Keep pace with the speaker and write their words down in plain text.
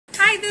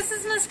this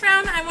is Miss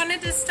Brown. I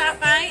wanted to stop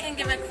by and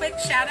give a quick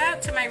shout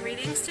out to my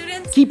reading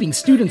students. Keeping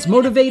students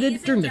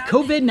motivated during the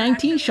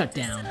COVID-19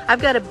 shutdown.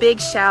 I've got a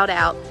big shout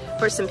out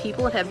for some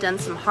people that have done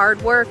some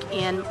hard work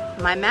in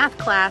my math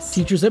class.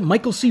 Teachers at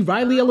Michael C.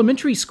 Riley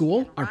Elementary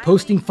School are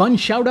posting fun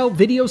shout-out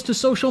videos to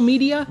social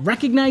media,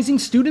 recognizing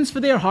students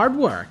for their hard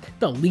work.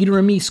 The Leader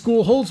in Me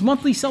School holds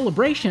monthly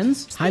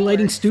celebrations,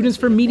 highlighting students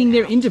for meeting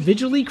their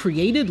individually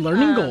created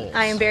learning goals.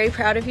 I am very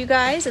proud of you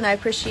guys, and I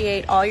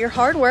appreciate all your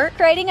hard work.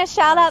 Creating a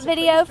shout-out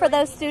video for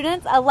those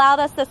students allowed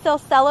us to still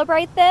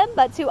celebrate them,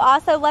 but to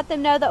also let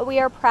them know that we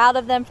are proud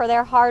of them for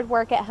their hard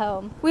work at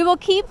home. We will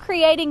keep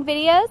creating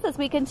videos as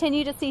we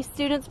continue to see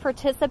students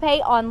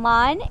participate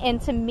online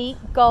and to meet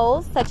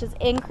goals such as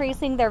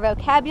increasing their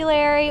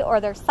vocabulary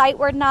or their sight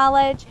word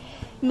knowledge,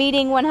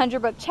 meeting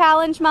 100 book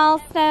challenge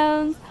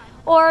milestones,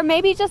 or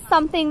maybe just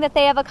something that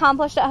they have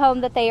accomplished at home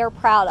that they are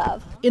proud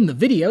of. In the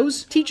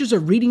videos, teachers are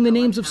reading the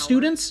names of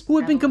students who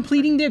have been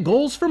completing their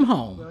goals from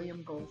home.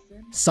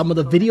 Some of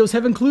the videos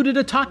have included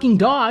a talking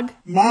dog.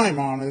 My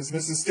mom is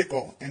Mrs.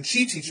 Stickle, and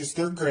she teaches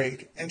 3rd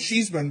grade, and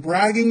she's been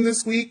bragging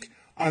this week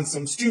on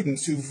some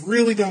students who've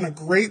really done a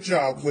great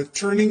job with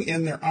turning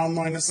in their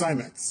online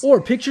assignments.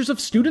 Or pictures of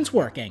students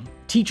working.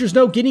 Teachers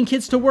know getting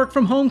kids to work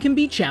from home can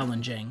be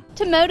challenging.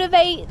 To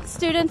motivate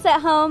students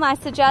at home, I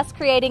suggest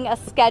creating a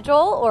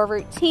schedule or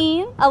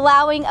routine,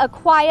 allowing a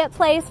quiet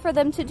place for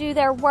them to do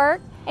their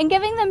work, and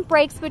giving them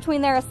breaks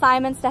between their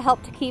assignments to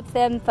help to keep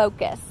them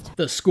focused.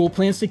 The school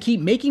plans to keep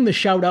making the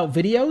shout-out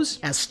videos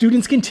as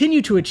students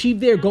continue to achieve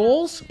their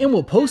goals, and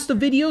will post the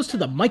videos to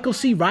the Michael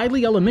C.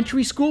 Riley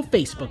Elementary School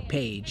Facebook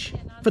page.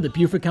 For the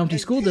Beaufort County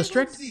School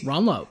District,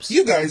 Ron Lopes.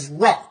 You guys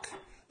rock.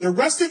 The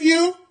rest of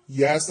you,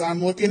 yes,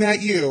 I'm looking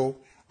at you.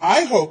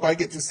 I hope I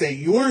get to say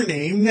your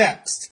name next.